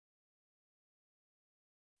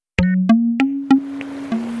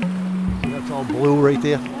all blue right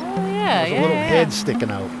there. Oh, yeah, There's a little head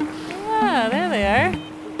sticking out. Yeah, there they are.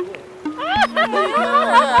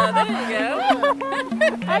 Ah, there you go.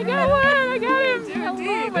 I got him.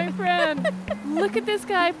 Hello, my friend. Look at this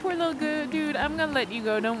guy, poor little dude. I'm going to let you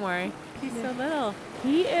go, don't worry. He's so little.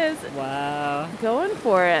 He is going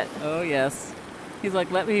for it. Oh, yes. He's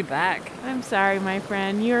like, let me back. I'm sorry, my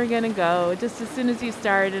friend. You're going to go just as soon as you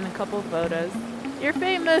start in a couple of photos. You're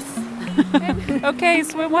famous. Okay,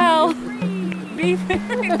 swim well. Be free.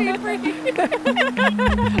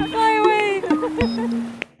 Fly away.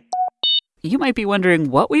 You might be wondering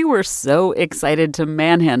what we were so excited to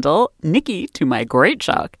manhandle. Nikki, to my great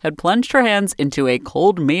shock, had plunged her hands into a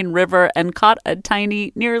cold Maine river and caught a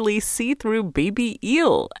tiny, nearly see-through baby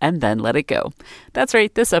eel, and then let it go. That's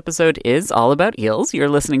right, this episode is all about eels. You're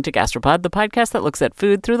listening to Gastropod, the podcast that looks at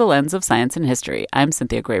food through the lens of science and history. I'm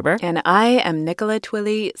Cynthia Graber. And I am Nicola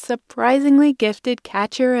Twilley, surprisingly gifted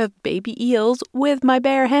catcher of baby eels with my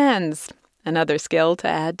bare hands. Another skill to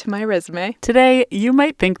add to my resume. Today, you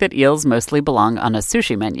might think that eels mostly belong on a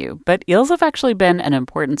sushi menu, but eels have actually been an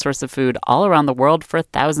important source of food all around the world for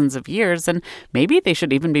thousands of years, and maybe they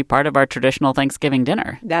should even be part of our traditional Thanksgiving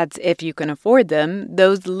dinner. That's if you can afford them.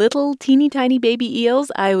 Those little teeny tiny baby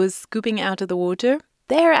eels I was scooping out of the water,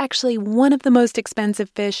 they're actually one of the most expensive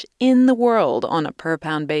fish in the world on a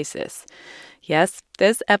per-pound basis. Yes,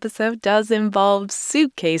 this episode does involve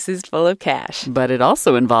suitcases full of cash. But it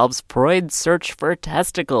also involves Freud's search for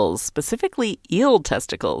testicles, specifically eel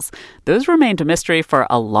testicles. Those remained a mystery for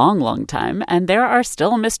a long, long time, and there are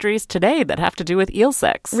still mysteries today that have to do with eel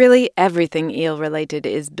sex. Really, everything eel-related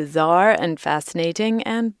is bizarre and fascinating,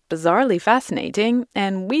 and bizarrely fascinating,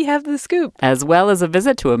 and we have the scoop. As well as a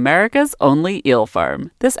visit to America's only eel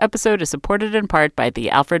farm. This episode is supported in part by the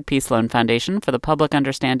Alfred P. Sloan Foundation for the Public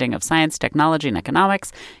Understanding of Science, Technology, and Economics.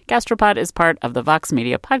 Gastropod is part of the Vox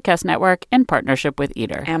Media Podcast Network in partnership with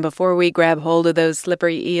Eater. And before we grab hold of those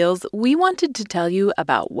slippery eels, we wanted to tell you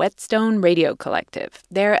about Whetstone Radio Collective.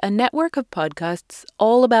 They're a network of podcasts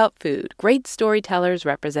all about food, great storytellers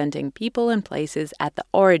representing people and places at the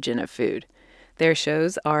origin of food. Their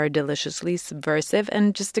shows are deliciously subversive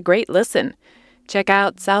and just a great listen. Check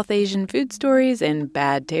out South Asian food stories in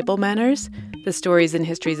Bad Table Manners, the stories and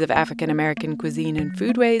histories of African American cuisine and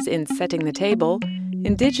foodways in Setting the Table,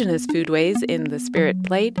 Indigenous foodways in The Spirit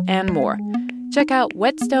Plate, and more. Check out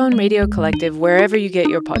Whetstone Radio Collective wherever you get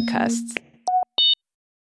your podcasts.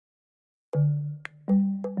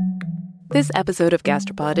 This episode of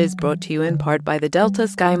Gastropod is brought to you in part by the Delta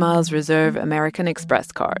SkyMiles Reserve American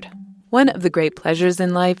Express card. One of the great pleasures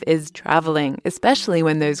in life is traveling, especially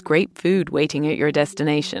when there's great food waiting at your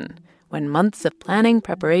destination. When months of planning,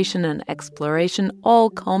 preparation, and exploration all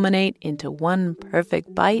culminate into one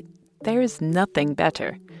perfect bite, there's nothing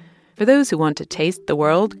better. For those who want to taste the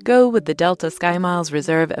world, go with the Delta SkyMiles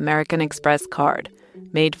Reserve American Express card,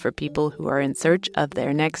 made for people who are in search of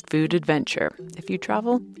their next food adventure. If you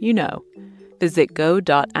travel, you know. Visit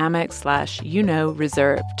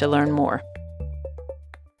go.amex/reserve to learn more.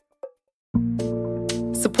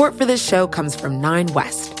 Support for this show comes from 9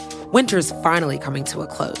 West. Winter's finally coming to a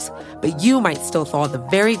close, but you might still thaw the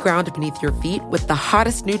very ground beneath your feet with the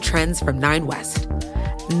hottest new trends from 9 West.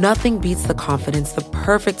 Nothing beats the confidence the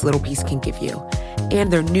perfect little piece can give you.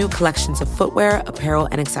 And their new collections of footwear, apparel,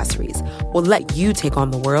 and accessories will let you take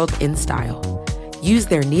on the world in style. Use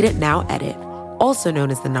their Need It Now edit, also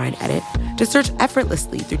known as the 9 Edit, to search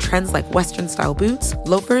effortlessly through trends like Western-style boots,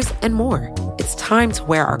 loafers, and more. It's time to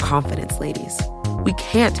wear our confidence, ladies. We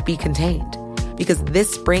can't be contained, because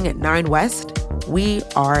this spring at 9 West, we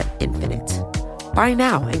are infinite. Buy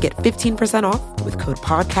now and get 15% off with code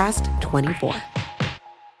PODCAST24.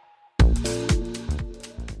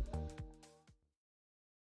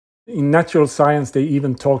 In natural science, they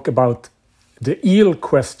even talk about the eel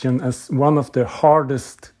question as one of the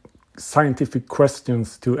hardest scientific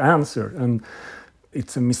questions to answer. And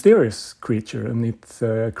it's a mysterious creature, and it's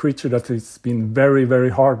a creature that has been very, very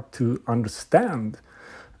hard to understand.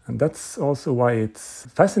 And that's also why it's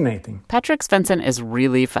fascinating. Patrick Svensson is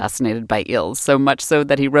really fascinated by eels, so much so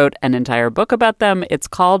that he wrote an entire book about them. It's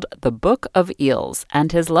called The Book of Eels,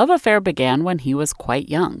 and his love affair began when he was quite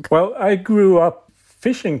young. Well, I grew up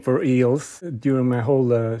fishing for eels during my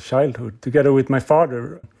whole childhood, together with my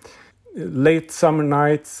father. Late summer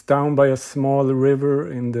nights down by a small river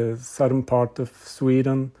in the southern part of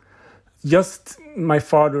Sweden. Just my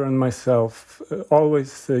father and myself,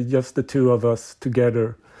 always just the two of us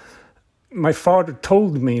together. My father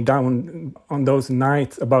told me down on those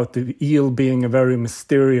nights about the eel being a very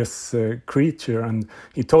mysterious creature, and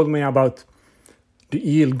he told me about the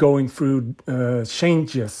eel going through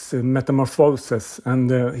changes, metamorphosis.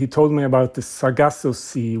 And he told me about the Sargasso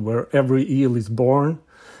Sea, where every eel is born.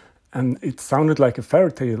 And it sounded like a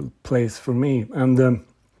fairy tale place for me. And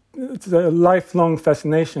it's a lifelong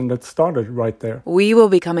fascination that started right there. We will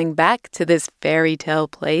be coming back to this fairy tale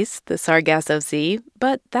place, the Sargasso Sea,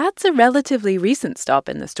 but that's a relatively recent stop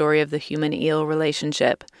in the story of the human-eel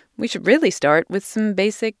relationship. We should really start with some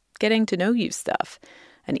basic getting-to-know-you stuff.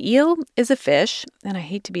 An eel is a fish, and I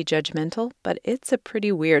hate to be judgmental, but it's a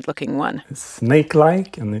pretty weird-looking one. It's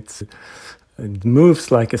snake-like, and it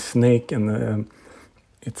moves like a snake, and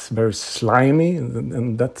it's very slimy,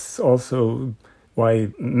 and that's also why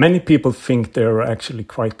many people think they're actually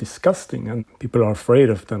quite disgusting, and people are afraid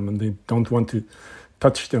of them, and they don't want to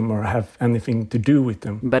touch them or have anything to do with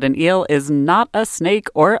them. But an eel is not a snake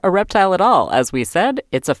or a reptile at all. As we said,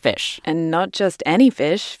 it's a fish. And not just any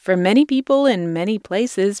fish. For many people in many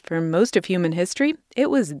places, for most of human history, it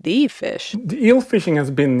was the fish. The eel fishing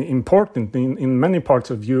has been important in many parts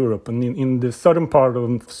of Europe, and in the southern part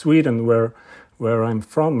of Sweden, where I'm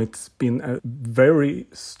from, it's been a very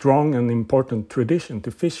strong and important tradition to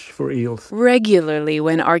fish for eels. Regularly,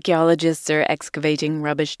 when archaeologists are excavating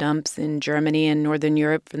rubbish dumps in Germany and Northern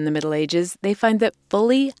Europe from the Middle Ages, they find that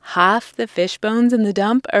fully half the fish bones in the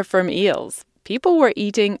dump are from eels. People were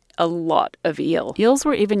eating a lot of eel. Eels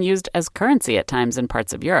were even used as currency at times in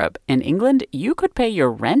parts of Europe. In England, you could pay your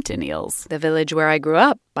rent in eels. The village where I grew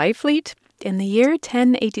up, Byfleet, in the year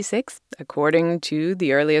 1086, according to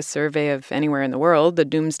the earliest survey of anywhere in the world, the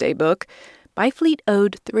Doomsday Book, Byfleet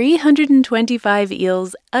owed 325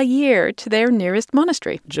 eels a year to their nearest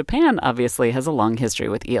monastery. Japan obviously has a long history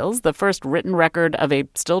with eels. The first written record of a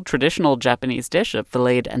still traditional Japanese dish of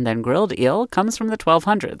filleted and then grilled eel comes from the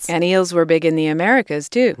 1200s. And eels were big in the Americas,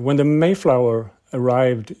 too. When the Mayflower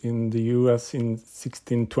arrived in the U.S. in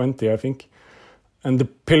 1620, I think, and the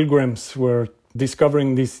pilgrims were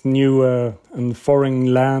discovering this new and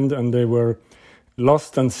foreign land, and they were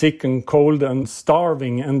lost and sick and cold and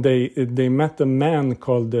starving, and they met a man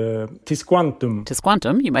called Tisquantum.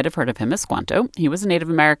 Tisquantum, you might have heard of him as Squanto. He was a Native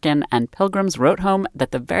American, and pilgrims wrote home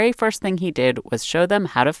that the very first thing he did was show them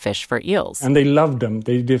how to fish for eels. And they loved them.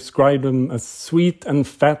 They described them as sweet and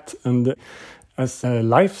fat and as a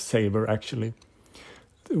lifesaver, actually.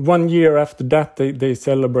 1 year after that, they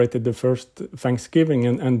celebrated the first Thanksgiving,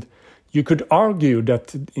 and you could argue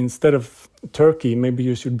that instead of turkey, maybe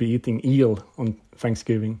you should be eating eel on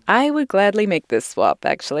Thanksgiving. I would gladly make this swap,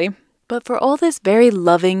 actually. But for all this very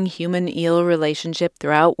loving human-eel relationship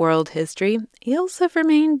throughout world history, eels have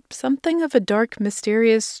remained something of a dark,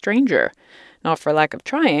 mysterious stranger. Not for lack of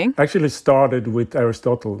trying. Actually started with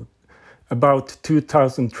Aristotle about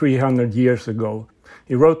 2,300 years ago.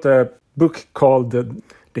 He wrote a book called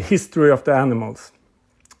The History of the Animals.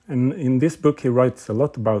 And in this book, he writes a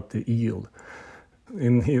lot about the eel.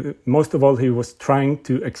 And most of all, he was trying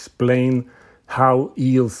to explain how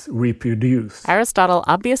eels reproduce. Aristotle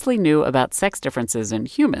obviously knew about sex differences in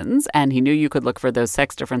humans, and he knew you could look for those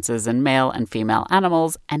sex differences in male and female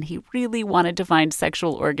animals, and he really wanted to find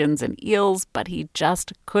sexual organs in eels, but he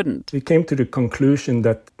just couldn't. He came to the conclusion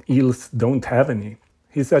that eels don't have any.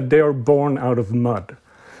 He said they are born out of mud.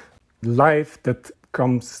 Life that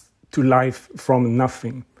comes to life from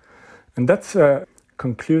nothing. And that's a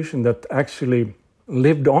conclusion that actually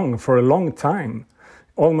lived on for a long time,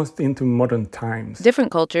 almost into modern times.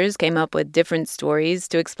 Different cultures came up with different stories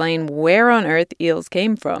to explain where on earth eels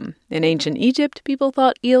came from. In ancient Egypt, people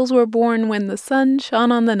thought eels were born when the sun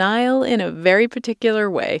shone on the Nile in a very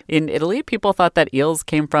particular way. In Italy, people thought that eels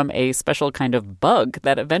came from a special kind of bug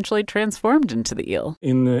that eventually transformed into the eel.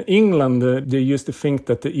 In England, they used to think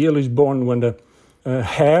that the eel is born when the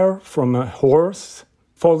hair from a horse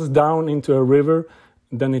falls down into a river,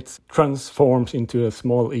 then it transforms into a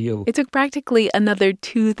small eel. It took practically another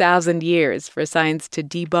 2,000 years for science to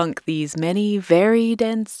debunk these many varied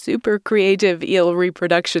and super creative eel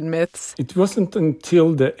reproduction myths. It wasn't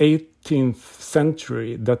until the 18th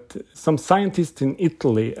century that some scientists in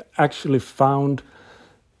Italy actually found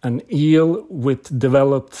an eel with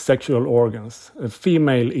developed sexual organs, a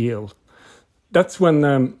female eel. That's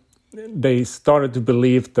when they started to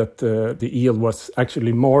believe that the eel was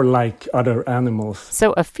actually more like other animals.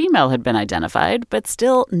 So a female had been identified, but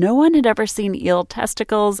still no one had ever seen eel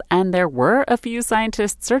testicles, and there were a few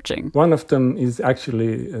scientists searching. One of them is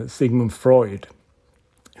actually Sigmund Freud,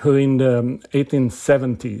 who in the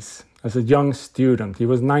 1870s, as a young student, he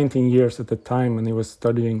was 19 years at the time and he was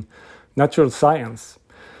studying natural science.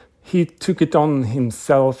 He took it on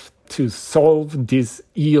himself to solve this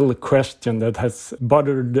eel question that has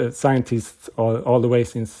bothered scientists all the way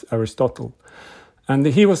since Aristotle. And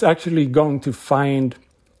he was actually going to find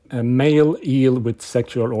a male eel with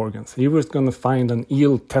sexual organs. He was going to find an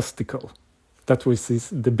eel testicle. That was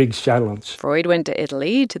the big challenge. Freud went to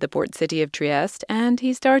Italy, to the port city of Trieste, and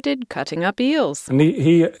he started cutting up eels. And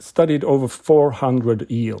he studied over 400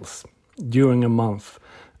 eels during a month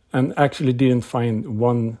and actually didn't find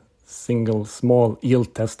one single small eel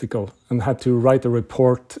testicle and had to write a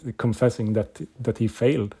report confessing that he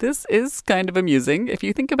failed. This is kind of amusing if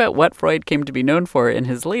you think about what Freud came to be known for in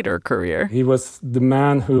his later career. He was the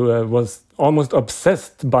man who was almost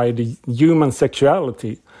obsessed by the human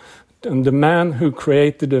sexuality. And the man who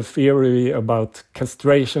created a theory about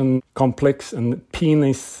castration complex and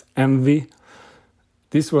penis envy,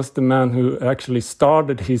 this was the man who actually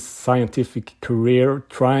started his scientific career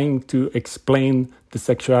trying to explain the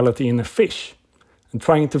sexuality in a fish and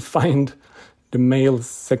trying to find the male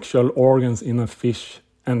sexual organs in a fish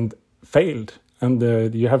and failed. And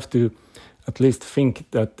you have to at least think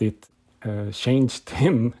that it changed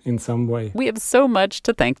him in some way. We have so much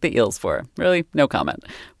to thank the eels for. Really, no comment.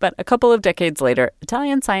 But a couple of decades later,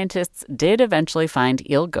 Italian scientists did eventually find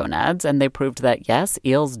eel gonads, and they proved that, yes,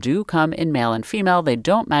 eels do come in male and female. They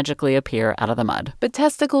don't magically appear out of the mud. But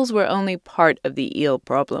testicles were only part of the eel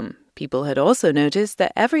problem. People had also noticed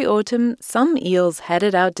that every autumn, some eels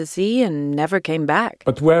headed out to sea and never came back.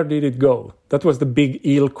 But where did it go? That was the big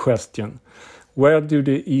eel question. Where do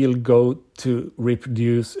the eel go to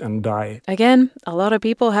reproduce and die? Again, a lot of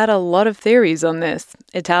people had a lot of theories on this.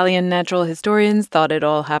 Italian natural historians thought it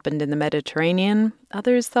all happened in the Mediterranean.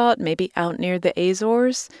 Others thought maybe out near the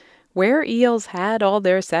Azores. Where eels had all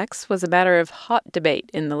their sex was a matter of hot debate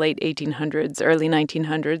in the late 1800s, early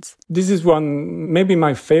 1900s. This is maybe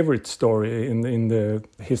my favorite story in the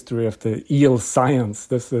history of the eel science.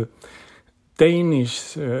 There's a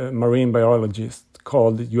Danish marine biologist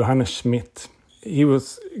called Johannes Schmidt. He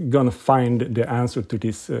was going to find the answer to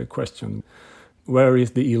this question. Where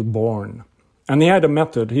is the eel born? And he had a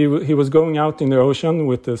method. He was going out in the ocean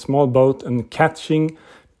with a small boat and catching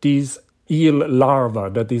these eel larvae.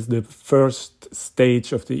 That is the first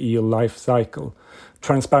stage of the eel life cycle.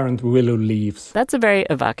 Transparent willow leaves. That's a very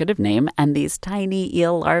evocative name, and these tiny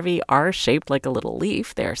eel larvae are shaped like a little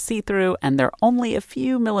leaf. They're see-through, and they're only a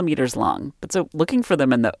few millimeters long. But so looking for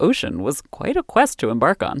them in the ocean was quite a quest to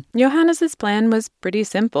embark on. Johannes's plan was pretty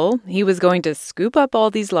simple. He was going to scoop up all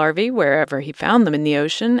these larvae wherever he found them in the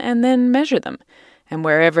ocean and then measure them. And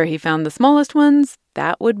wherever he found the smallest ones,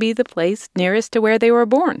 that would be the place nearest to where they were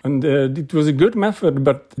born. And it was a good method,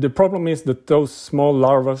 but the problem is that those small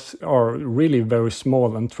larvae are really very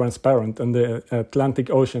small and transparent, and the Atlantic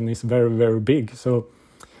Ocean is very, very big. So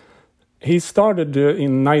he started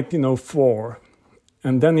in 1904,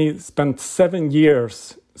 and then he spent 7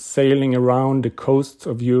 years sailing around the coasts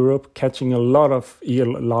of Europe, catching a lot of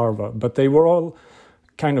eel larvae, but they were all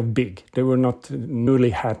kind of big. They were not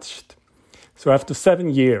newly hatched. So after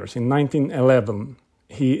 7 years, in 1911,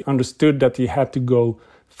 he understood that he had to go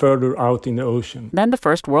further out in the ocean. Then the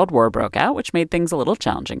First World War broke out, which made things a little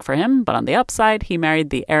challenging for him. But on the upside, he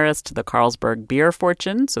married the heiress to the Carlsberg beer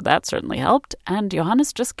fortune, so that certainly helped. And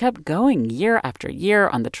Johannes just kept going year after year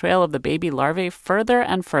on the trail of the baby larvae further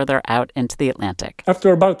and further out into the Atlantic.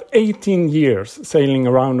 After about 18 years sailing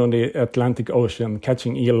around on the Atlantic Ocean,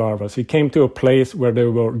 catching eel larvae, he came to a place where they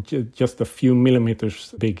were just a few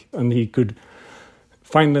millimeters big, and he could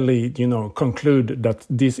finally, conclude that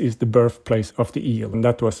this is the birthplace of the eel. And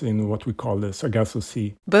that was in what we call the Sargasso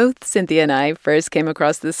Sea. Both Cynthia and I first came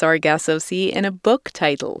across the Sargasso Sea in a book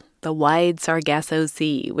title, The Wide Sargasso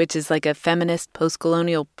Sea, which is like a feminist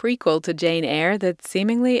post-colonial prequel to Jane Eyre that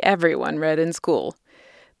seemingly everyone read in school.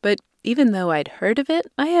 But even though I'd heard of it,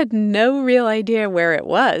 I had no real idea where it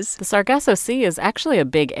was. The Sargasso Sea is actually a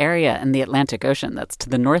big area in the Atlantic Ocean that's to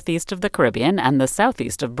the northeast of the Caribbean and the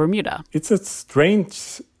southeast of Bermuda. It's a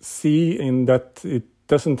strange sea in that it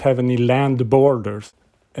doesn't have any land borders.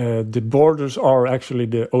 The borders are actually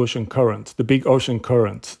the ocean currents, the big ocean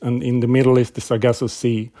currents, and in the middle is the Sargasso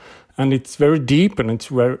Sea. And it's very deep and it's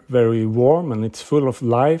very, very warm and it's full of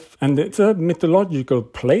life. And it's a mythological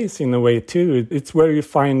place in a way too. It's where you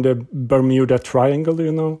find the Bermuda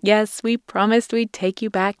Triangle, Yes, we promised we'd take you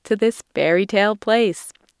back to this fairy tale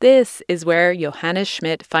place. This is where Johannes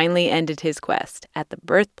Schmidt finally ended his quest, at the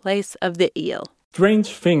birthplace of the eel. Strange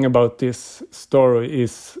thing about this story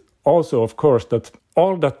is also, of course, that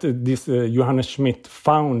all that this Johannes Schmidt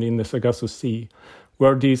found in the Sargasso Sea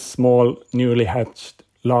were these small, newly hatched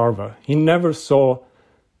larvae. He never saw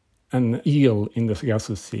an eel in the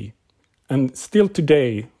Sargasso Sea. And still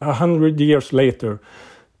today, 100 years later,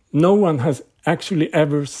 no one has actually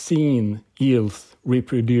ever seen eels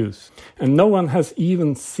reproduce. And no one has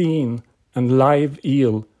even seen and live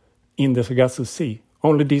eel in the Sargasso Sea.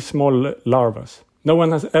 Only these small larvae. No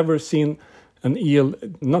one has ever seen an eel,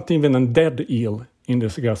 not even a dead eel, in the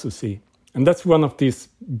Sargasso Sea. And that's one of these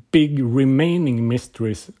big remaining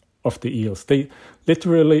mysteries of the eels. They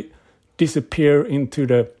literally disappear into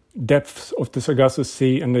the depths of the Sargasso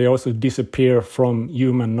Sea, and they also disappear from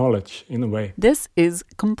human knowledge in a way. This is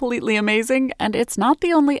completely amazing, and it's not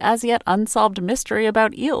the only as yet unsolved mystery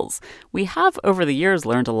about eels. We have over the years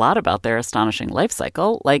learned a lot about their astonishing life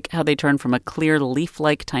cycle, like how they turn from a clear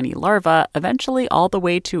leaf-like tiny larva eventually all the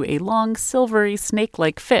way to a long silvery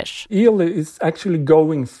snake-like fish. Eel is actually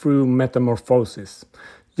going through metamorphosis,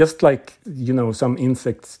 just like, some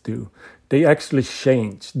insects do. They actually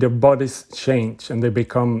change, their bodies change, and they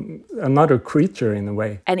become another creature in a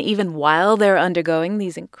way. And even while they're undergoing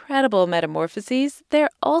these incredible metamorphoses, they're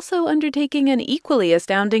also undertaking an equally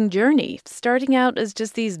astounding journey, starting out as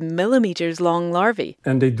just these millimeters-long larvae.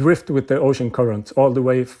 And they drift with the ocean currents all the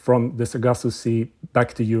way from the Sargasso Sea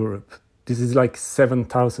back to Europe. This is like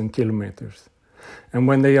 7,000 kilometers. And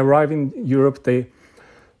when they arrive in Europe, they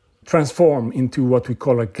transform into what we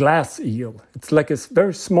call a glass eel. It's like a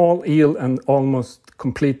very small eel and almost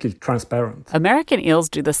completely transparent. American eels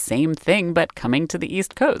do the same thing, but coming to the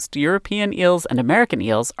East Coast. European eels and American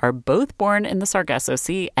eels are both born in the Sargasso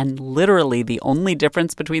Sea, and literally the only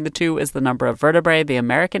difference between the two is the number of vertebrae. The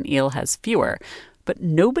American eel has fewer. But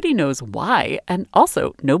nobody knows why, and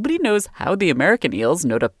also nobody knows how the American eels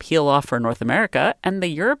know to peel off for North America, and the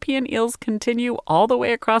European eels continue all the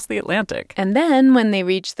way across the Atlantic. And then when they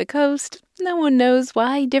reach the coast, no one knows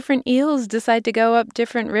why different eels decide to go up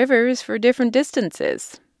different rivers for different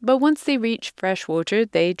distances. But once they reach fresh water,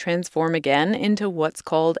 they transform again into what's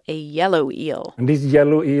called a yellow eel. And this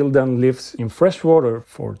yellow eel then lives in fresh water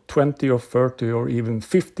for 20 or 30 or even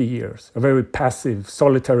 50 years, a very passive,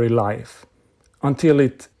 solitary life. Until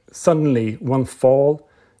it suddenly, one fall,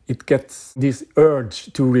 it gets this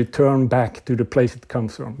urge to return back to the place it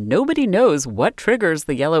comes from. Nobody knows what triggers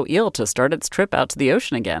the yellow eel to start its trip out to the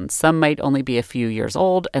ocean again. Some might only be a few years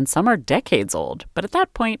old, and some are decades old. But at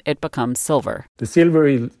that point, it becomes silver. The silver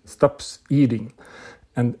eel stops eating,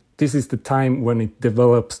 and this is the time when it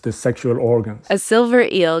develops the sexual organs. A silver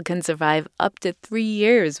eel can survive up to 3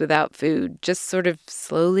 years without food, just sort of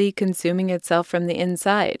slowly consuming itself from the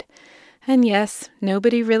inside. And yes,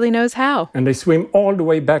 nobody really knows how. And they swim all the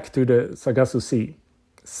way back to the Sargasso Sea,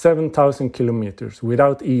 7,000 kilometers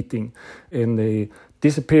without eating. And they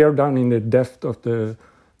disappear down in the depth of the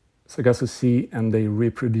Sargasso Sea, and they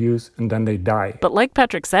reproduce, and then they die. But like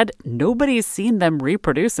Patrick said, nobody's seen them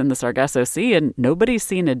reproduce in the Sargasso Sea, and nobody's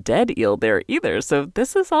seen a dead eel there either. So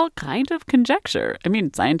this is all kind of conjecture. I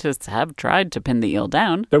mean, scientists have tried to pin the eel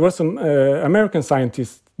down. There were some American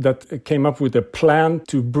scientists that came up with a plan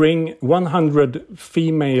to bring 100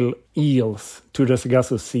 female eels to the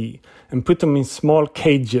Sargasso Sea and put them in small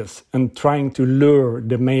cages and trying to lure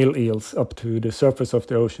the male eels up to the surface of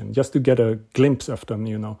the ocean, just to get a glimpse of them,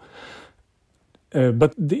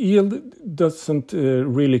 But the eel doesn't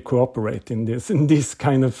really cooperate in this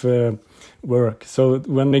kind of work. So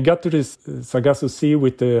when they got to this Sargasso Sea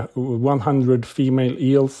with the 100 female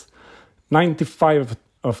eels, 95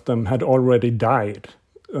 of them had already died.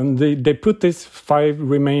 And they put these 5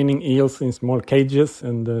 remaining eels in small cages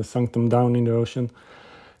and sunk them down in the ocean.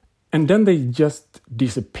 And then they just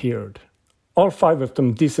disappeared. All 5 of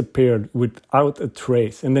them disappeared without a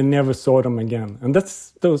trace, and they never saw them again. And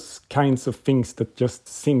that's those kinds of things that just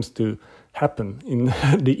seems to happen in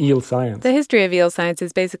the eel science. The history of eel science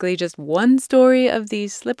is basically just one story of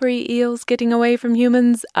these slippery eels getting away from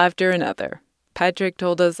humans after another. Patrick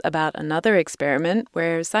told us about another experiment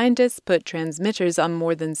where scientists put transmitters on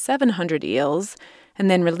more than 700 eels and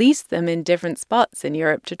then released them in different spots in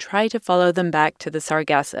Europe to try to follow them back to the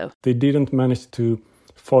Sargasso. They didn't manage to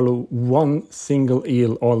follow one single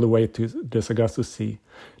eel all the way to the Sargasso Sea.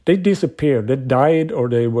 They disappeared. They died, or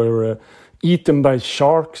they were eaten by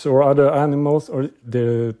sharks or other animals, or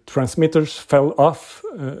the transmitters fell off,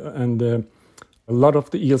 and a lot of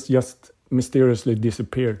the eels just mysteriously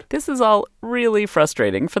disappeared. This is all really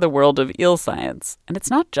frustrating for the world of eel science. And it's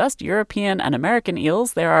not just European and American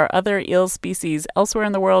eels. There are other eel species elsewhere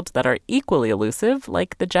in the world that are equally elusive,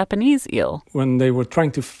 like the Japanese eel. When they were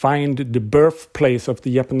trying to find the birthplace of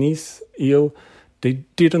the Japanese eel, they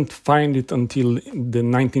didn't find it until the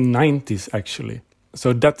 1990s, actually.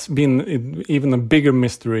 So that's been even a bigger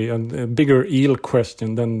mystery and a bigger eel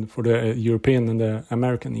question than for the European and the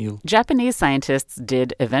American eel. Japanese scientists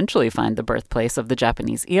did eventually find the birthplace of the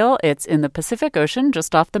Japanese eel. It's in the Pacific Ocean,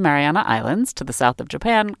 just off the Mariana Islands, to the south of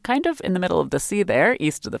Japan, kind of in the middle of the sea there,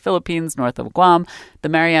 east of the Philippines, north of Guam. The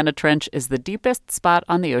Mariana Trench is the deepest spot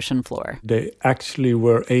on the ocean floor. They actually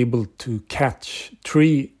were able to catch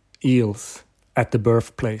 3 eels at the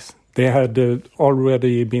birthplace. They had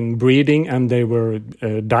already been breeding and they were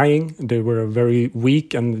dying. They were very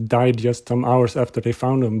weak and died just some hours after they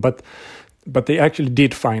found them. But they actually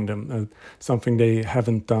did find them, something they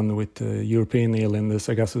haven't done with the European eel in the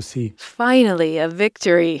Sargasso Sea. Finally, a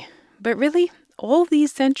victory. But really, all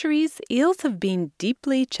these centuries, eels have been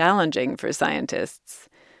deeply challenging for scientists.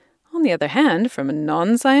 On the other hand, from a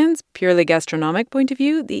non-science, purely gastronomic point of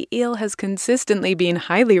view, the eel has consistently been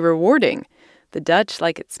highly rewarding. The Dutch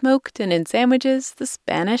like it smoked and in sandwiches. The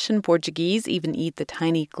Spanish and Portuguese even eat the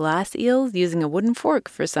tiny glass eels using a wooden fork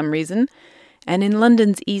for some reason. And in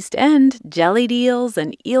London's East End, jellied eels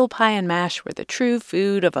and eel pie and mash were the true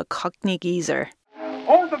food of a Cockney geezer.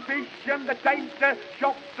 All the fish and the taster,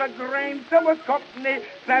 shops are grand, so a Cockney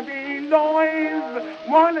savvy noise.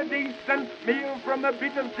 One a decent meal from a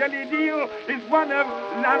bit of jellied eel is one of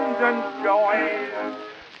London's joys.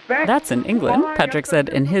 That's in England. Patrick said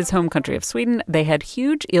in his home country of Sweden, they had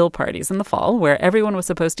huge eel parties in the fall where everyone was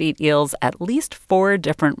supposed to eat eels at least 4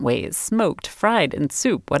 different ways, smoked, fried, in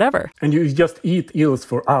soup, whatever. And you just eat eels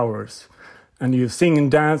for hours. And you sing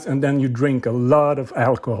and dance, and then you drink a lot of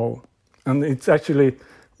alcohol. And it's actually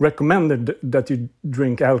recommended that you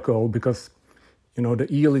drink alcohol because, the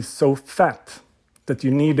eel is so fat that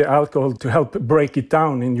you need the alcohol to help break it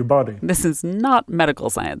down in your body. This is not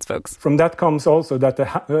medical science, folks. From that comes also that the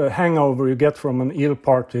hangover you get from an eel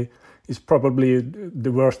party is probably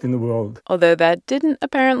the worst in the world. Although that didn't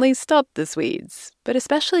apparently stop the Swedes. But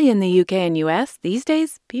especially in the UK and US, these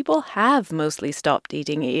days, people have mostly stopped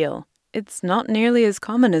eating eel. It's not nearly as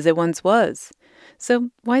common as it once was.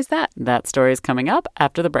 So why is that? That story is coming up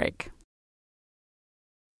after the break.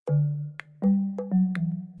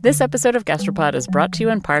 This episode of Gastropod is brought to you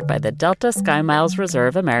in part by the Delta Sky Miles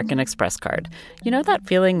Reserve American Express card. You know that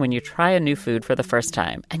feeling when you try a new food for the first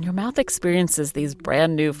time and your mouth experiences these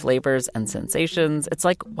brand new flavors and sensations? It's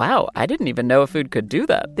like, wow, I didn't even know a food could do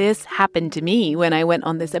that. This happened to me when I went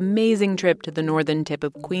on this amazing trip to the northern tip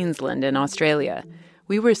of Queensland in Australia.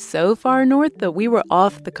 We were so far north that we were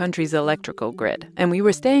off the country's electrical grid, and we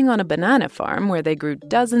were staying on a banana farm where they grew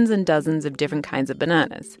dozens and dozens of different kinds of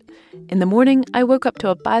bananas. In the morning, I woke up to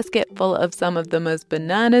a basket full of some of the most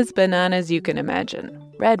bananas you can imagine.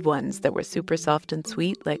 Red ones that were super soft and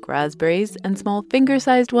sweet like raspberries, and small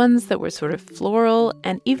finger-sized ones that were sort of floral,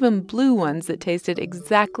 and even blue ones that tasted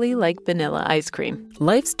exactly like vanilla ice cream.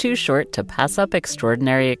 Life's too short to pass up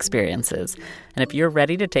extraordinary experiences. And if you're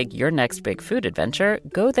ready to take your next big food adventure,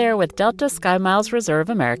 go there with Delta Sky Miles Reserve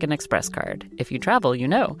American Express card. If you travel, you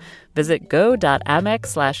know. Visit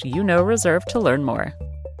go.amex/reserve to learn more.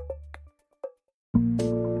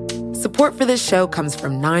 Support for this show comes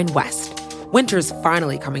from 9 West. Winter's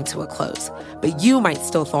finally coming to a close, but you might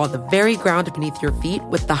still thaw the very ground beneath your feet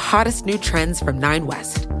with the hottest new trends from 9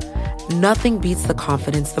 West. Nothing beats the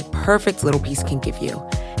confidence the perfect little piece can give you.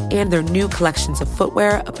 And their new collections of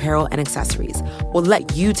footwear, apparel, and accessories will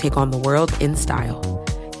let you take on the world in style.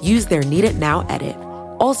 Use their Need It Now edit,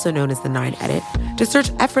 also known as the 9 Edit, to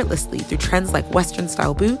search effortlessly through trends like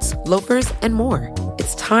Western-style boots, loafers, and more.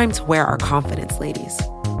 It's time to wear our confidence, ladies.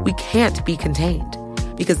 We can't be contained,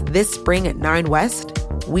 because this spring at 9 West,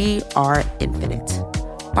 we are infinite.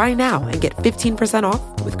 Buy now and get 15% off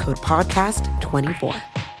with code PODCAST24.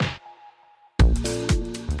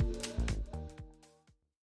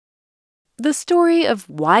 The story of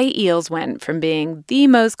why eels went from being the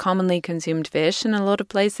most commonly consumed fish in a lot of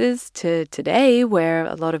places to today, where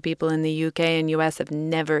a lot of people in the UK and US have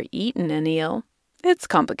never eaten an eel, it's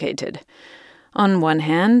complicated. On one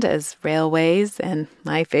hand, as railways and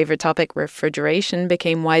my favorite topic, refrigeration,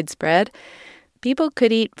 became widespread, people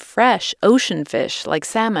could eat fresh ocean fish like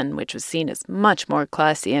salmon, which was seen as much more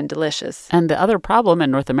classy and delicious. And the other problem in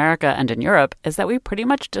North America and in Europe is that we pretty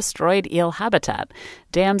much destroyed eel habitat.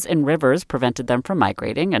 Dams in rivers prevented them from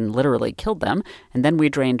migrating and literally killed them. And then we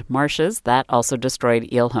drained marshes that also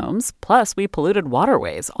destroyed eel homes. Plus, we polluted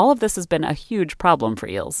waterways. All of this has been a huge problem for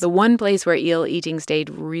eels. The one place where eel eating stayed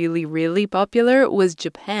really, really popular was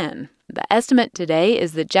Japan. The estimate today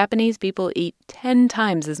is that Japanese people eat 10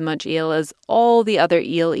 times as much eel as all the other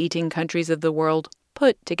eel-eating countries of the world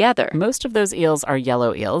put together. Most of those eels are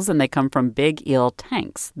yellow eels, and they come from big eel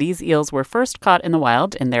tanks. These eels were first caught in the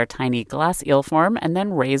wild in their tiny glass eel form and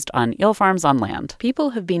then raised on eel farms on land.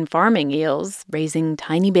 People have been farming eels, raising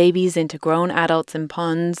tiny babies into grown adults in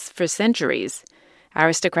ponds for centuries.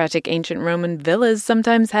 Aristocratic ancient Roman villas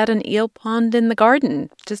sometimes had an eel pond in the garden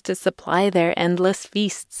just to supply their endless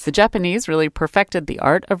feasts. The Japanese really perfected the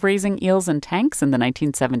art of raising eels in tanks in the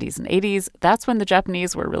 1970s and 80s. That's when the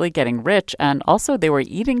Japanese were really getting rich, and also they were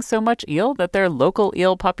eating so much eel that their local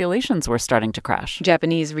eel populations were starting to crash.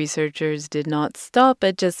 Japanese researchers did not stop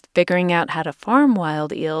at just figuring out how to farm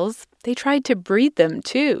wild eels. They tried to breed them,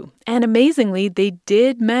 too. And amazingly, they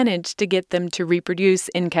did manage to get them to reproduce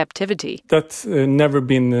in captivity. That's never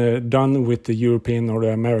been done with the European or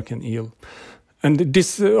the American eel. And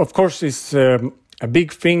this, of course, is a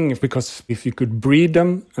big thing, because if you could breed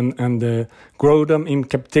them and grow them in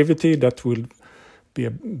captivity, that will be a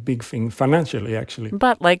big thing financially, actually.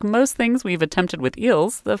 But like most things we've attempted with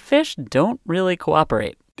eels, the fish don't really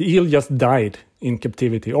cooperate. The eel just died in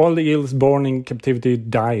captivity. All the eels born in captivity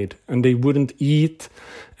died, and they wouldn't eat,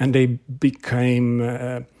 and they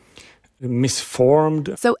became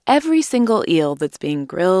misformed. So every single eel that's being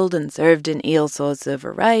grilled and served in eel sauce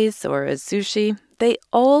over rice or as sushi, they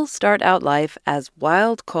all start out life as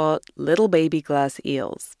wild-caught little baby glass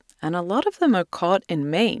eels. And a lot of them are caught in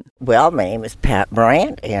Maine. Well, my name is Pat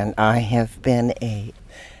Bryant, and I have been a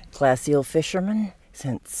glass eel fisherman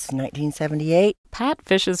since 1978. Pat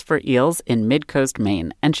fishes for eels in mid-coast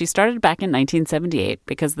Maine, and she started back in 1978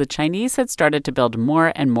 because the Chinese had started to build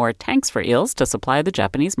more and more tanks for eels to supply the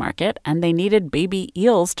Japanese market, and they needed baby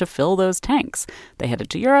eels to fill those tanks. They headed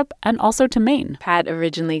to Europe and also to Maine. Pat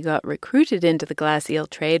originally got recruited into the glass eel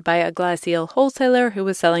trade by a glass eel wholesaler who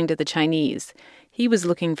was selling to the Chinese. He was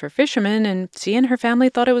looking for fishermen, and she and her family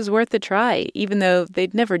thought it was worth a try, even though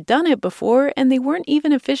they'd never done it before, and they weren't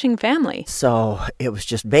even a fishing family. So it was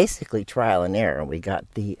just basically trial and error. We got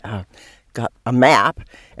got a map,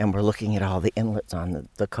 and we're looking at all the inlets on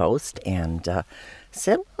the coast, and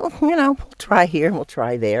said, well, we'll try here and we'll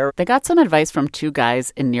try there. They got some advice from two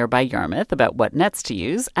guys in nearby Yarmouth about what nets to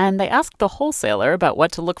use, and they asked the wholesaler about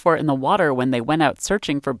what to look for in the water when they went out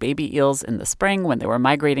searching for baby eels in the spring when they were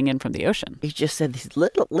migrating in from the ocean. He just said these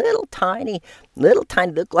little tiny,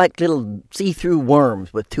 look like little see-through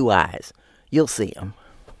worms with two eyes. You'll see them.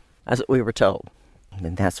 That's what we were told.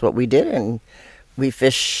 And that's what we did, and we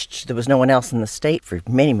fished. There was no one else in the state for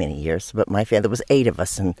many, many years, but there was 8 of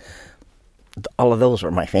us, and all of those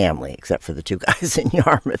were my family, except for the 2 guys in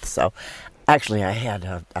Yarmouth. So actually I had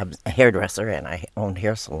a hairdresser, and I owned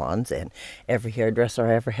hair salons, and every hairdresser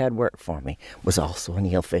I ever had work for me was also an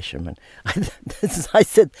eel fisherman. I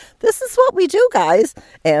said, this is what we do, guys,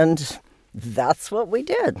 and that's what we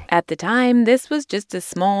did. At the time, this was just a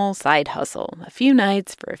small side hustle, a few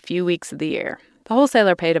nights for a few weeks of the year. The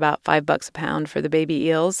wholesaler paid about $5 a pound for the baby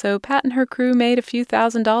eels, so Pat and her crew made a few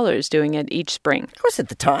 $1,000s doing it each spring. Of course, at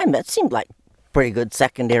the time, that seemed like pretty good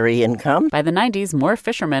secondary income. By the 90s, more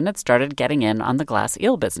fishermen had started getting in on the glass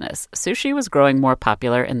eel business. Sushi was growing more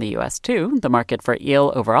popular in the U.S. too. The market for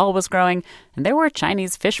eel overall was growing, and there were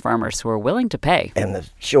Chinese fish farmers who were willing to pay. And the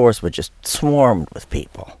shores were just swarmed with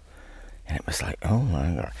people. And it was like, oh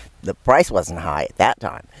my God. The price wasn't high at that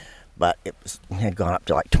time, but it had gone up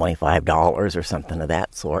to like $25 or something of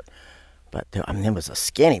that sort. But there was a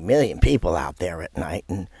skinny million people out there at night,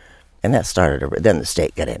 and that started. Then the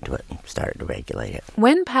state got into it and started to regulate it.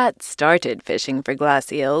 When Pat started fishing for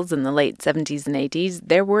glass eels in the late 70s and 80s,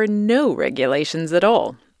 there were no regulations at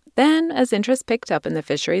all. Then, as interest picked up in the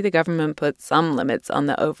fishery, the government put some limits on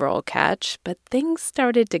the overall catch, but things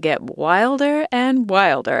started to get wilder and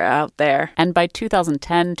wilder out there. And by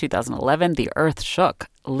 2010, 2011, the earth shook.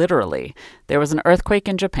 Literally. There was an earthquake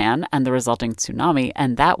in Japan and the resulting tsunami,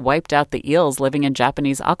 and that wiped out the eels living in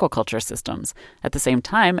Japanese aquaculture systems. At the same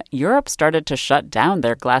time, Europe started to shut down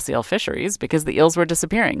their glass eel fisheries because the eels were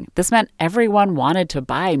disappearing. This meant everyone wanted to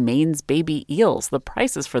buy Maine's baby eels. The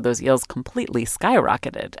prices for those eels completely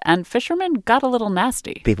skyrocketed, and fishermen got a little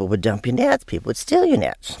nasty. People would dump your nets. People would steal your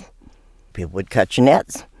nets. People would cut your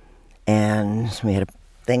nets. And we had a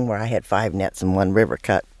thing where I had 5 nets in one river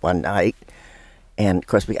cut one night. And, of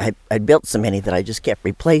course, I built so many that I just kept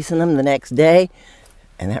replacing them the next day,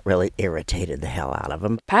 and that really irritated the hell out of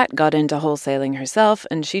them. Pat got into wholesaling herself,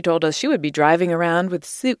 and she told us she would be driving around with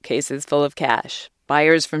suitcases full of cash.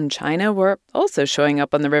 Buyers from China were also showing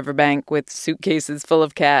up on the riverbank with suitcases full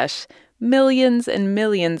of cash. Millions and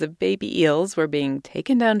millions of baby eels were being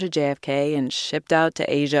taken down to JFK and shipped out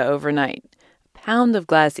to Asia overnight. A pound of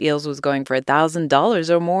glass eels was going for $1,000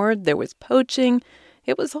 or more. There was poaching.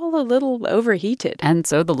 it was all a little overheated. And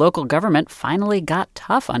so the local government finally got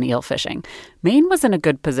tough on eel fishing. Maine was in a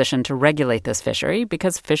good position to regulate this fishery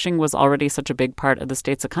because fishing was already such a big part of the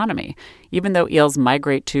state's economy. Even though eels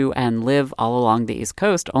migrate to and live all along the East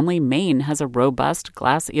Coast, only Maine has a robust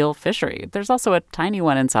glass eel fishery. There's also a tiny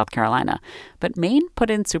one in South Carolina. But Maine put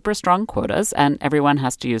in super strong quotas, and everyone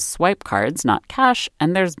has to use swipe cards, not cash,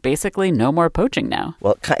 and there's basically no more poaching now.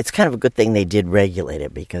 Well, it's kind of a good thing they did regulate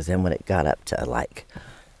it, because then when it got up to like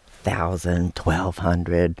 1,000,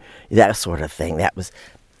 1,200, that sort of thing, that was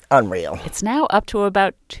unreal. It's now up to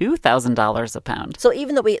about $2,000 a pound. So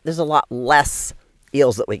even though there's a lot less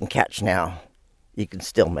eels that we can catch now, you can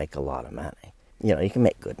still make a lot of money. You know, you can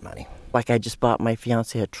make good money. Like I just bought my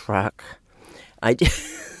fiance a truck. I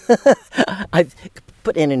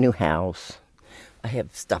put in a new house. I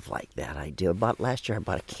have stuff like that I do. Last year I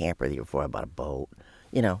bought a camper. The year before I bought a boat.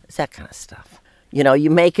 You know, it's that kind of stuff. You know, you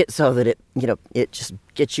make it so that it just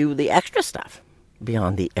gets you the extra stuff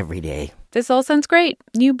beyond the everyday. This all sounds great.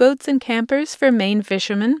 New boats and campers for Maine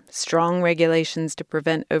fishermen, strong regulations to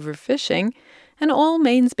prevent overfishing, and all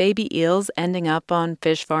Maine's baby eels ending up on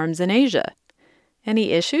fish farms in Asia.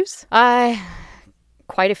 Any issues?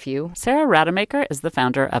 Quite a few. Sarah Rademacher is the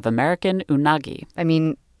founder of American Unagi. I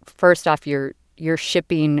mean, first off, you're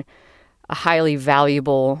shipping a highly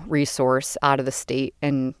valuable resource out of the state,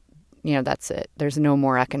 and that's it. There's no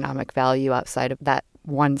more economic value outside of that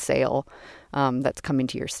one sale that's coming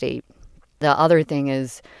to your state. The other thing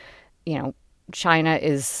is, China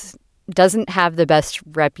doesn't have the best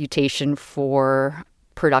reputation for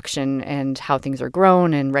production and how things are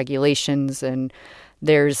grown and regulations, and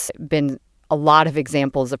there's been a lot of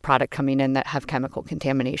examples of product coming in that have chemical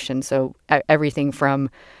contamination. So everything from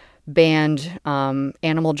banned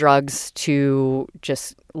animal drugs to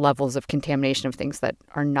just levels of contamination of things that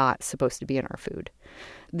are not supposed to be in our food.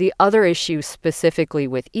 The other issue specifically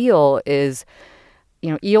with eel is,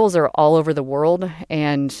 eels are all over the world,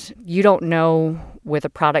 and you don't know with a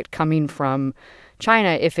product coming from China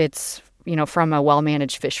if it's, from a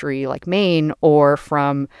well-managed fishery like Maine, or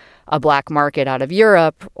from a black market out of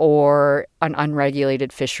Europe, or an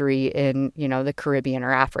unregulated fishery in, the Caribbean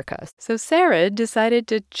or Africa. So Sarah decided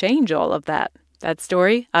to change all of that. That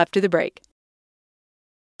story after the break.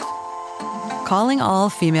 Calling all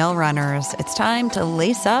female runners, it's time to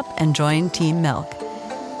lace up and join Team Milk.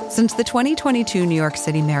 Since the 2022 New York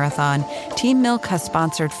City Marathon, Team Milk has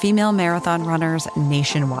sponsored female marathon runners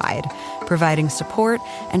nationwide, providing support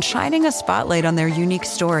and shining a spotlight on their unique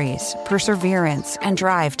stories, perseverance, and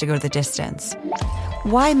drive to go the distance.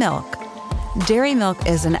 Why milk? Dairy milk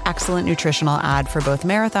is an excellent nutritional add for both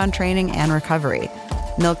marathon training and recovery.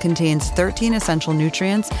 Milk contains 13 essential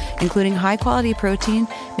nutrients, including high-quality protein,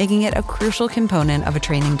 making it a crucial component of a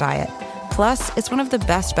training diet. Plus, it's one of the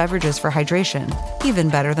best beverages for hydration, even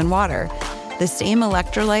better than water. The same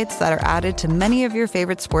electrolytes that are added to many of your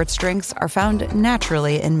favorite sports drinks are found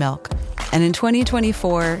naturally in milk. And in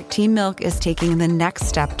 2024, Team Milk is taking the next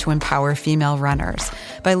step to empower female runners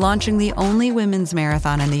by launching the only women's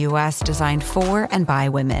marathon in the U.S. designed for and by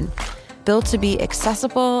women. Built to be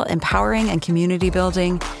accessible, empowering, and community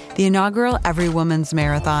building, the inaugural Every Woman's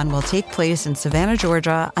Marathon will take place in Savannah,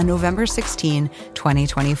 Georgia on November 16,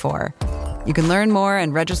 2024. You can learn more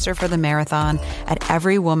and register for the marathon at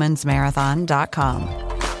everywomansmarathon.com.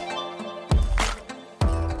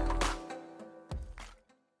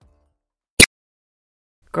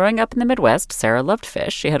 Growing up in the Midwest, Sarah loved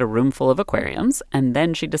fish. She had a room full of aquariums, and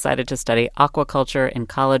then she decided to study aquaculture in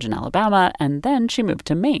college in Alabama, and then she moved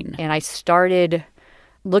to Maine. And I started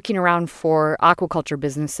looking around for aquaculture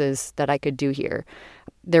businesses that I could do here.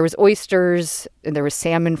 There was oysters, and there was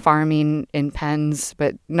salmon farming in pens,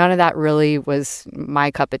 but none of that really was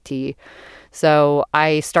my cup of tea. So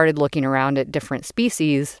I started looking around at different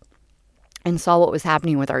species and saw what was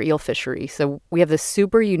happening with our eel fishery. So we have this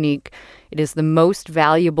super unique, it is the most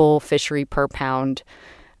valuable fishery per pound,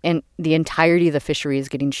 and the entirety of the fishery is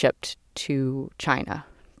getting shipped to China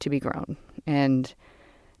to be grown. And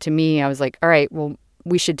to me, I was like, all right, well,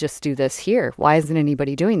 we should just do this here. Why isn't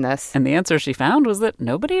anybody doing this? And the answer she found was that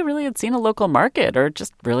nobody really had seen a local market or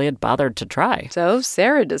just really had bothered to try. So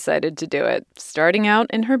Sarah decided to do it, starting out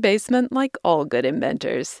in her basement like all good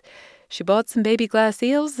inventors. She bought some baby glass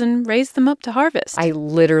eels and raised them up to harvest. I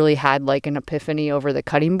literally had like an epiphany over the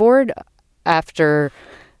cutting board after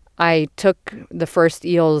I took the first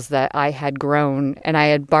eels that I had grown, and I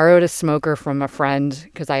had borrowed a smoker from a friend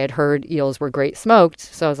because I had heard eels were great smoked.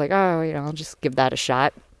 So I was like, I'll just give that a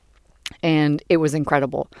shot. And it was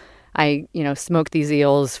incredible. I, smoked these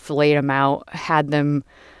eels, filleted them out, had them,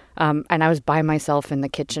 and I was by myself in the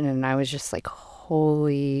kitchen, and I was just like,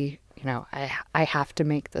 holy, I have to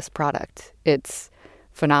make this product. It's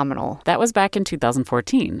phenomenal. That was back in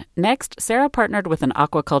 2014. Next, Sarah partnered with an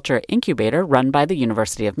aquaculture incubator run by the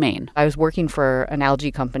University of Maine. I was working for an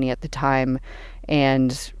algae company at the time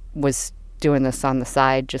and was doing this on the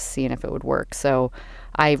side, just seeing if it would work. So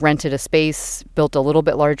I rented a space, built a little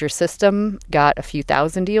bit larger system, got a few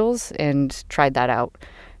thousand eels, and tried that out.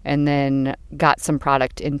 And then got some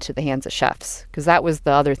product into the hands of chefs. Because that was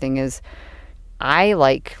the other thing is, I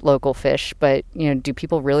like local fish, but, do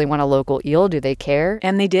people really want a local eel? Do they care?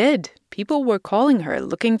 And they did. People were calling her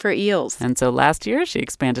looking for eels. And so last year, she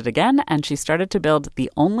expanded again, and she started to build the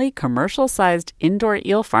only commercial-sized indoor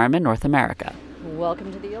eel farm in North America.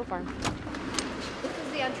 Welcome to the eel farm. This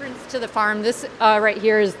is the entrance to the farm. This right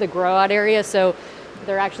here is the grow-out area, so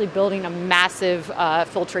they're actually building a massive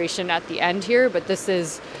filtration at the end here, but this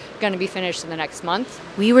is going to be finished in the next month.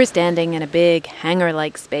 We were standing in a big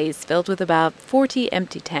hangar-like space filled with about 40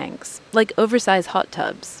 empty tanks, like oversized hot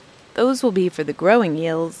tubs. Those will be for the growing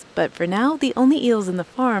eels, but for now, the only eels in the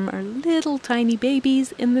farm are little tiny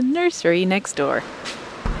babies in the nursery next door.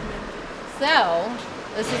 So,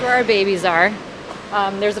 this is where our babies are.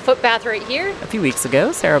 There's a foot bath right here. A few weeks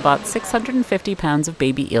ago, Sarah bought 650 pounds of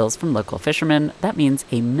baby eels from local fishermen. That means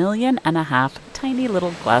 1.5 million tiny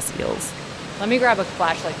little glass eels. Let me grab a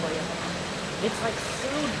flashlight for you. It's like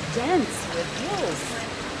so dense with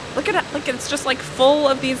eels. Look at it. Look, it's just like full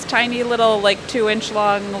of these tiny little, like 2-inch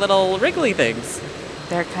long little wriggly things.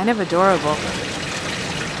 They're kind of adorable.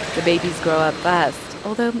 The babies grow up fast.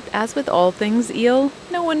 Although, as with all things eel,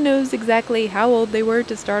 no one knows exactly how old they were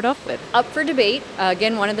to start off with. Up for debate.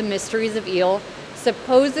 Again, one of the mysteries of eel.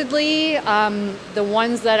 Supposedly, the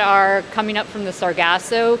ones that are coming up from the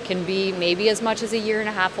Sargasso can be maybe as much as 1.5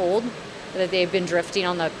 years old, that they've been drifting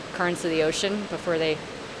on the currents of the ocean before they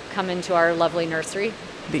come into our lovely nursery.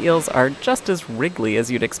 The eels are just as wriggly as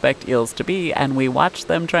you'd expect eels to be, and we watch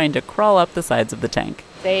them trying to crawl up the sides of the tank.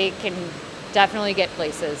 They can definitely get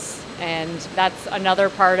places, and that's another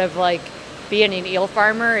part of being an eel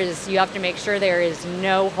farmer is you have to make sure there is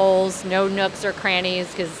no holes, no nooks or crannies,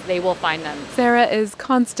 because they will find them. Sarah is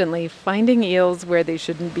constantly finding eels where they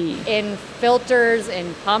shouldn't be. In filters,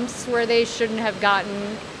 in pumps where they shouldn't have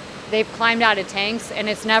gotten. They've climbed out of tanks, and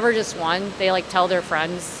it's never just one. They tell their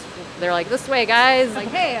friends. They're like, this way, guys.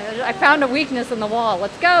 Hey, I found a weakness in the wall.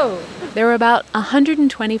 Let's go. There were about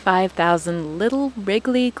 125,000 little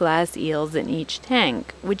wriggly glass eels in each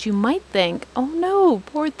tank, which you might think, oh no,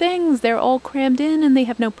 poor things. They're all crammed in and they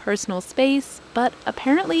have no personal space. But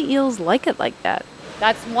apparently eels like it like that.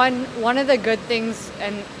 That's one of the good things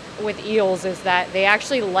and with eels is that they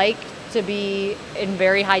actually like to be in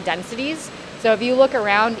very high densities. So if you look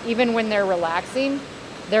around, even when they're relaxing,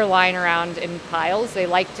 they're lying around in piles.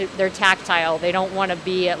 They're tactile. They don't want to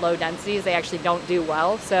be at low densities. They actually don't do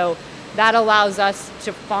well. So that allows us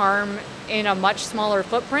to farm in a much smaller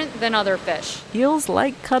footprint than other fish. Eels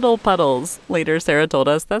like cuddle puddles. Later, Sarah told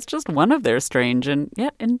us that's just one of their strange and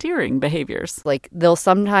yet endearing behaviors. They'll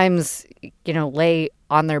sometimes, lay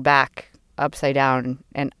on their back upside down.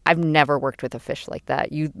 And I've never worked with a fish like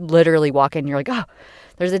that. You literally walk in and you're like, oh,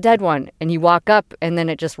 there's a dead one. And you walk up and then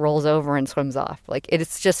it just rolls over and swims off.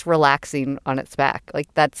 It's just relaxing on its back.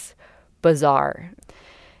 That's bizarre.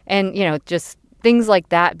 And, just things like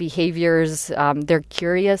that, behaviors, they're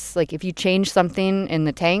curious. If you change something in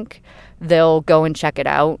the tank, they'll go and check it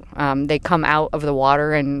out. They come out of the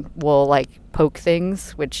water and will poke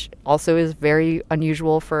things, which also is very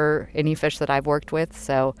unusual for any fish that I've worked with.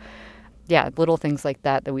 So yeah, little things like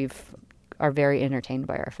that are very entertained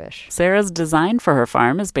by our fish. Sarah's design for her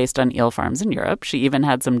farm is based on eel farms in Europe. She even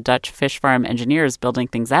had some Dutch fish farm engineers building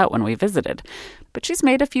things out when we visited. But she's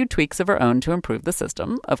made a few tweaks of her own to improve the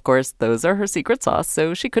system. Of course, those are her secret sauce,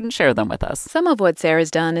 so she couldn't share them with us. Some of what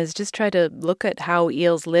Sarah's done is just try to look at how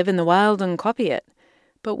eels live in the wild and copy it.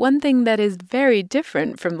 But one thing that is very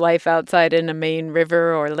different from life outside in a main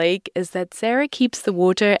river or lake is that Sarah keeps the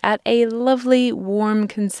water at a lovely, warm,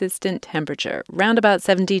 consistent temperature, round about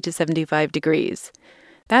 70 to 75 degrees.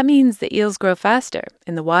 That means the eels grow faster.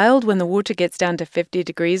 In the wild, when the water gets down to 50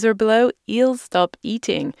 degrees or below, eels stop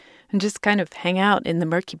eating and just kind of hang out in the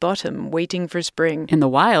murky bottom, waiting for spring. In the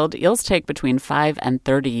wild, eels take between 5 and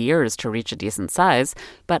 30 years to reach a decent size,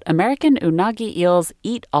 but American unagi eels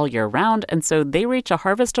eat all year round, and so they reach a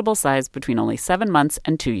harvestable size between only 7 months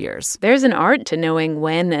and 2 years. There's an art to knowing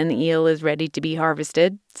when an eel is ready to be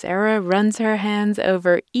harvested. Sarah runs her hands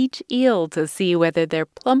over each eel to see whether they're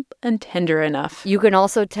plump and tender enough. You can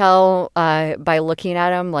also tell by looking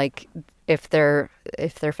at them, if they're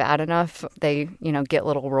fat enough, they get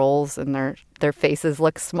little rolls and their faces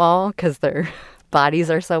look small because their bodies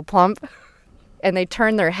are so plump. and they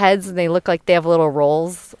turn their heads and they look like they have little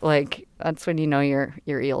rolls. Like, that's when you know your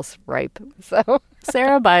eel's ripe. So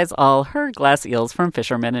Sarah buys all her glass eels from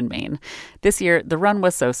fishermen in Maine. This year, the run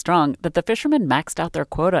was so strong that the fishermen maxed out their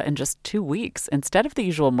quota in just 2 weeks instead of the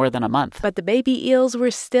usual more than a month. But the baby eels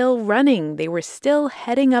were still running. They were still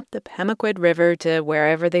heading up the Pemaquid River to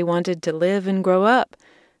wherever they wanted to live and grow up.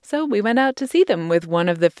 So we went out to see them with one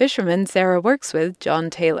of the fishermen Sarah works with, John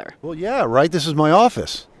Taylor. Well, yeah, right. This is my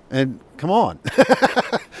office. And come on.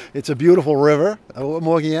 It's a beautiful river. What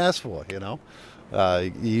more can you ask for, you know?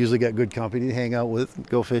 You usually get good company to hang out with and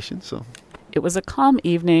go fishing, so. It was a calm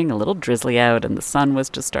evening, a little drizzly out, and the sun was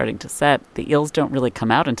just starting to set. The eels don't really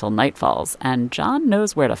come out until night falls, and John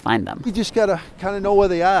knows where to find them. You just got to kind of know where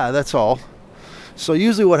they are, that's all. So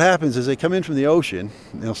usually what happens is they come in from the ocean,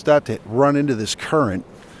 and they'll start to run into this current,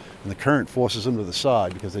 and the current forces them to the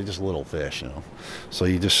side because they're just little fish, you know. So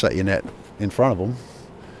you just set your net in front of them.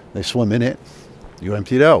 They swim in it. You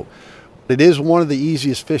empty it out. It is one of the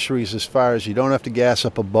easiest fisheries as far as you don't have to gas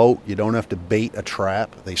up a boat. You don't have to bait a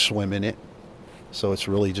trap. They swim in it. So it's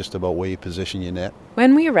really just about where you position your net.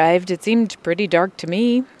 When we arrived, it seemed pretty dark to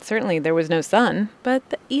me. Certainly there was no sun, but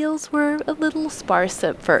the eels were a little sparse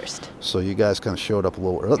at first. So you guys kind of showed up a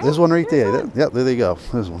little early. There's one right there. Yep, there they go.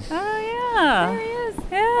 There's one. Oh, yeah. there he is.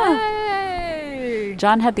 Yeah. Hey!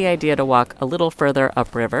 John had the idea to walk a little further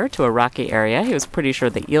upriver to a rocky area he was pretty sure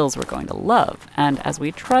the eels were going to love. And as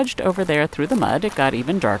we trudged over there through the mud, it got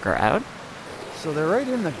even darker out. So they're right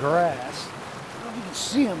in the grass. I don't know if you can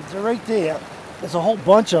see them. They're right there. There's a whole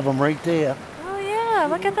bunch of them right there. Oh, yeah,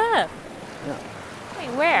 look at that. Yeah. Wait,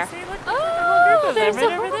 where? See, look, there's a whole group of them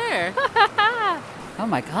right over there. Oh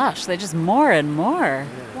my gosh, they just more and more.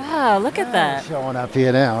 Wow, look at that. Showing up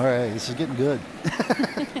here now. All right, this is getting good.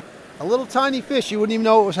 A little tiny fish, you wouldn't even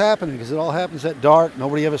know what was happening because it all happens at dark.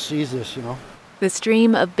 Nobody ever sees this, you know. The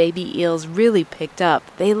stream of baby eels really picked up.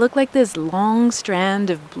 They look like this long strand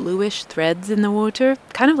of bluish threads in the water,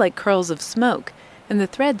 kind of like curls of smoke. And the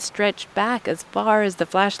threads stretched back as far as the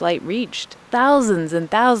flashlight reached. Thousands and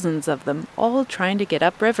thousands of them, all trying to get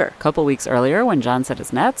upriver. A couple weeks earlier, when John set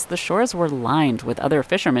his nets, the shores were lined with other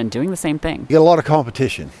fishermen doing the same thing. You get a lot of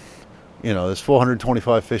competition. You know, there's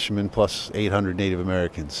 425 fishermen plus 800 Native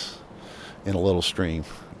Americans in a little stream.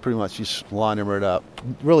 Pretty much just line them right up.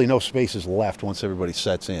 Really no spaces left once everybody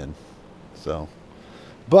sets in. So,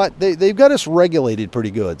 but they've got us regulated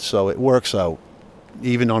pretty good, so it works out.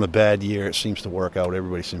 Even on a bad year, it seems to work out.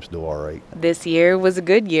 Everybody seems to do all right. This year was a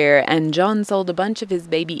good year, and John sold a bunch of his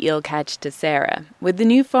baby eel catch to Sarah. With the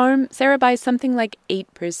new farm, Sarah buys something like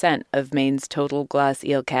 8% of Maine's total glass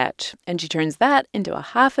eel catch, and she turns that into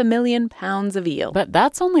 500,000 pounds of eel. But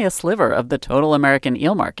that's only a sliver of the total American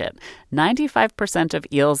eel market. 95% of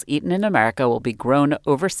eels eaten in America will be grown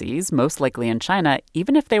overseas, most likely in China,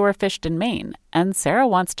 even if they were fished in Maine. And Sarah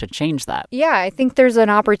wants to change that. Yeah, I think there's an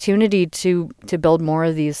opportunity to build more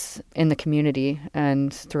of these in the community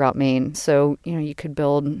and throughout Maine. So, you could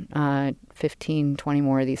build 15, 20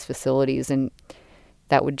 more of these facilities, and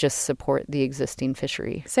that would just support the existing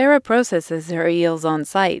fishery. Sarah processes her eels on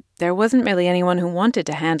site. There wasn't really anyone who wanted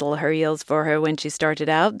to handle her eels for her when she started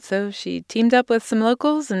out, so she teamed up with some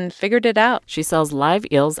locals and figured it out. She sells live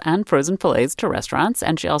eels and frozen fillets to restaurants,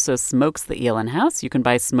 and she also smokes the eel in-house. You can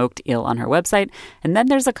buy smoked eel on her website. And then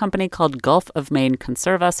there's a company called Gulf of Maine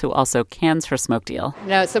Conserve Us who also cans her smoked eel.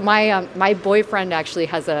 No, so my boyfriend actually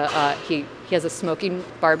has he has a smoking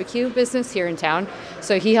barbecue business here in town.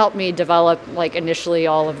 So he helped me develop, initially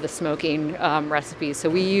all of the smoking recipes.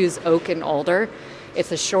 So we use oak and alder.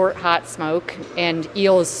 It's a short, hot smoke, and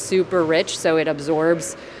eel is super rich, so it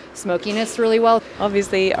absorbs smokiness really well.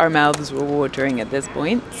 Obviously, our mouths were watering at this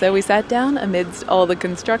point, so we sat down amidst all the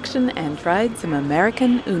construction and tried some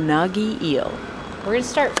American unagi eel. We're going to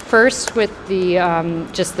start first with the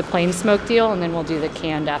just the plain smoked eel, and then we'll do the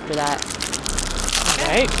canned after that. All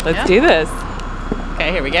right, let's do this.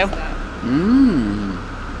 Okay, here we go.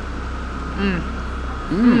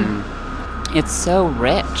 It's so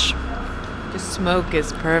rich. The smoke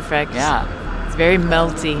is perfect. Yeah. It's very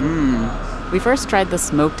melty. We first tried the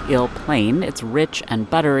smoked eel plain. It's rich and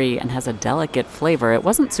buttery and has a delicate flavor. It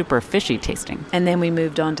wasn't super fishy tasting. And then we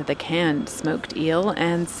moved on to the canned smoked eel,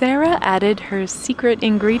 and Sarah added her secret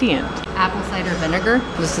ingredient. Apple cider vinegar.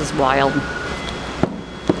 This is wild.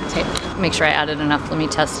 Make sure I added enough. Let me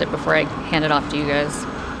test it before I hand it off to you guys.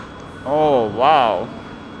 Oh, wow.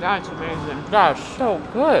 That's amazing. That's so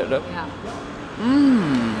good. Yeah.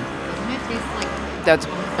 Doesn't it taste like That's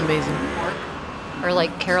amazing. pork or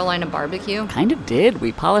like Carolina barbecue? Kind of did.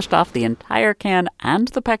 We polished off the entire can and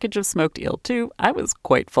the package of smoked eel, too. I was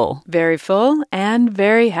quite full. Very full and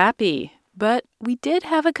very happy. But we did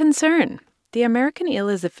have a concern. the American eel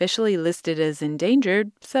is officially listed as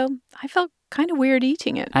endangered, so I felt kind of weird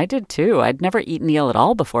eating it. I did too. I'd never eaten eel at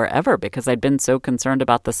all before, ever, because I'd been so concerned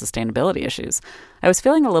about the sustainability issues. I was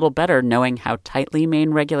feeling a little better knowing how tightly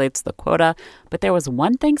Maine regulates the quota, but there was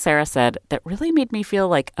one thing Sarah said that really made me feel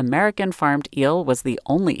like American farmed eel was the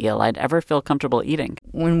only eel I'd ever feel comfortable eating.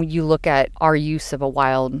 When you look at our use of a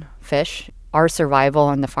wild fish, our survival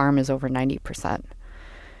on the farm is over 90%.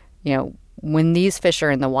 You know, when these fish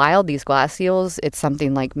are in the wild, these glass eels, it's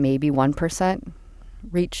something like maybe 1%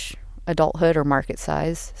 reach adulthood or market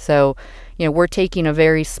size. So, you know, we're taking a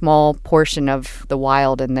very small portion of the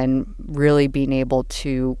wild and then really being able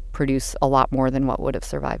to produce a lot more than what would have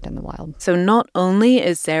survived in the wild. So not only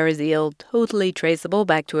is Sarah's eel totally traceable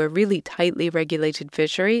back to a really tightly regulated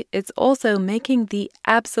fishery, it's also making the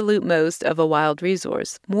absolute most of a wild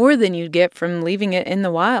resource, more than you'd get from leaving it in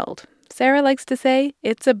the wild. Sarah likes to say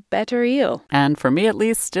it's a better eel. And for me at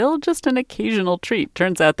least, still just an occasional treat.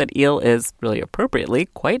 Turns out that eel is, really appropriately,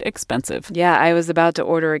 quite expensive. Yeah, I was about to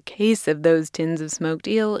order a case of those tins of smoked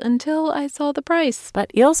eel until I saw the price.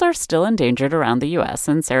 But eels are still endangered around the U.S.,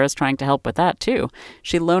 and Sarah's trying to help with that too.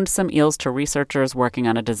 She loaned some eels to researchers working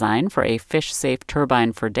on a design for a fish-safe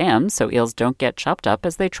turbine for dams so eels don't get chopped up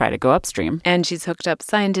as they try to go upstream. And she's hooked up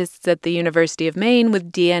scientists at the University of Maine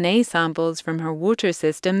with DNA samples from her water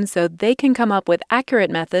system so they can come up with accurate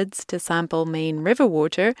methods to sample Maine river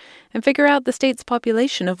water and figure out the state's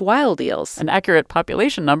population of wild eels. An accurate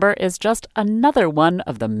population number is just another one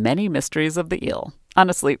of the many mysteries of the eel.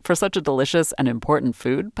 Honestly, for such a delicious and important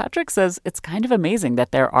food, Patrick says it's kind of amazing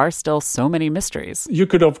that there are still so many mysteries. You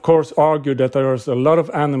could, of course, argue that there's a lot of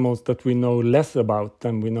animals that we know less about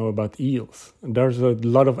than we know about eels. There's a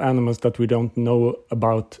lot of animals that we don't know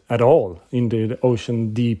about at all in the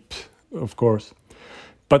ocean deep, of course.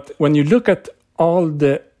 But when you look at all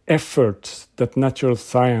the efforts that natural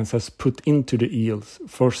science has put into the eels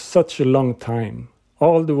for such a long time,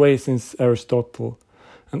 all the way since Aristotle,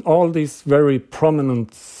 and all these very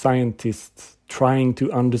prominent scientists trying to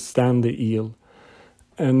understand the eel,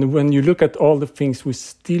 and when you look at all the things we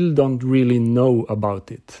still don't really know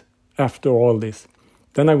about it after all this,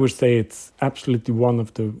 then I would say it's absolutely one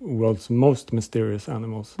of the world's most mysterious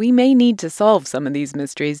animals. We may need to solve some of these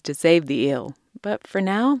mysteries to save the eel. But for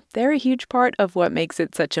now, they're a huge part of what makes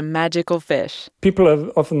it such a magical fish. People have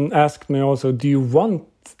often asked me also, do you want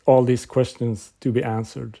all these questions to be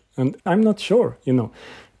answered? And I'm not sure,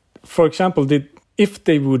 For example, if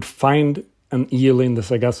they would find an eel in the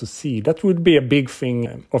Sargasso Sea, that would be a big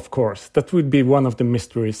thing, of course. That would be one of the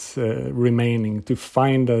mysteries remaining, to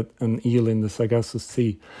find an eel in the Sargasso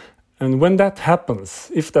Sea. And when that happens,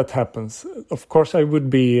 if that happens, of course I would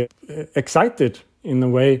be excited in a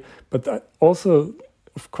way, but also,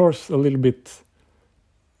 of course, a little bit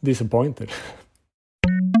disappointed.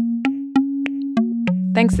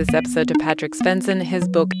 Thanks this episode to Patrick Svensson. His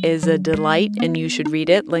book is a delight, and you should read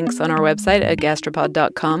it. Links on our website at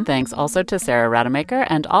gastropod.com. Thanks also to Sarah Rademacher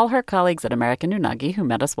and all her colleagues at American Unagi who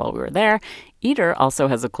met us while we were there. Eater also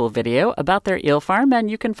has a cool video about their eel farm,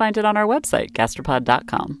 and you can find it on our website,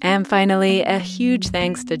 gastropod.com. And finally, a huge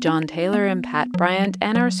thanks to John Taylor and Pat Bryant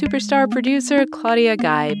and our superstar producer, Claudia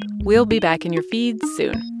Geib. We'll be back in your feeds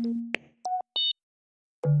soon.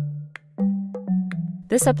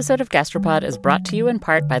 This episode of Gastropod is brought to you in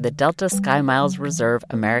part by the Delta Sky Miles Reserve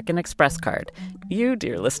American Express card. You,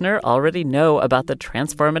 dear listener, already know about the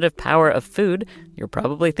transformative power of food. You're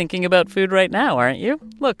probably thinking about food right now, aren't you?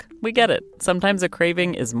 Look, we get it. Sometimes a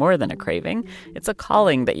craving is more than a craving. It's a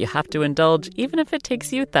calling that you have to indulge, even if it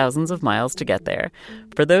takes you thousands of miles to get there.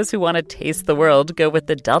 For those who want to taste the world, go with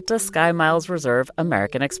the Delta Sky Miles Reserve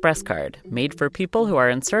American Express card, made for people who are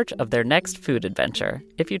in search of their next food adventure.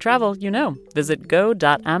 If you travel, you know. Visit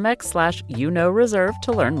go.amex/reserve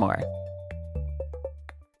to learn more.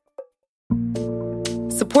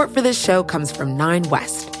 Support for this show comes from 9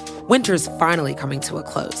 West. Winter's finally coming to a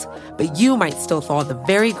close, but you might still thaw the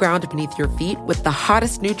very ground beneath your feet with the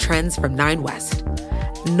hottest new trends from 9 West.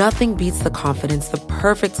 Nothing beats the confidence the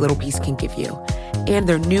perfect little piece can give you. And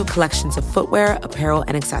their new collections of footwear, apparel,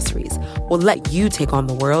 and accessories will let you take on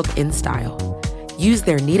the world in style. Use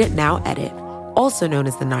their Need It Now edit, also known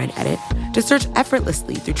as the 9 Edit, to search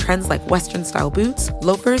effortlessly through trends like Western-style boots,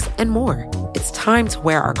 loafers, and more. It's time to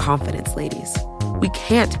wear our confidence, ladies. We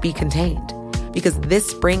can't be contained, because this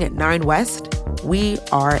spring at 9 West, we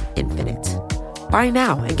are infinite. Buy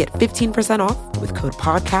now and get 15% off with code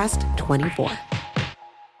PODCAST24.